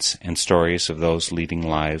comments and stories of those leading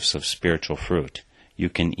lives of spiritual fruit. You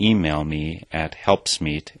can email me at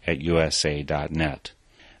helpsmeet@usa.net.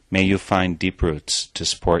 May you find deep roots to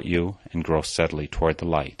support you and grow steadily toward the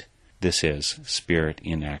light. This is Spirit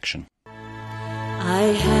in Action. I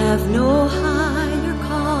have no higher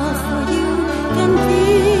call for you than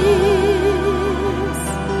this,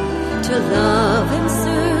 to love and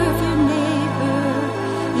serve your neighbor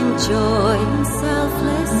in joy and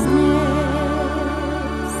selflessness.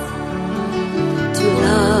 To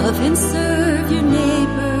love and serve your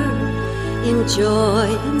neighbor in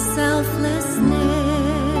joy and selflessness.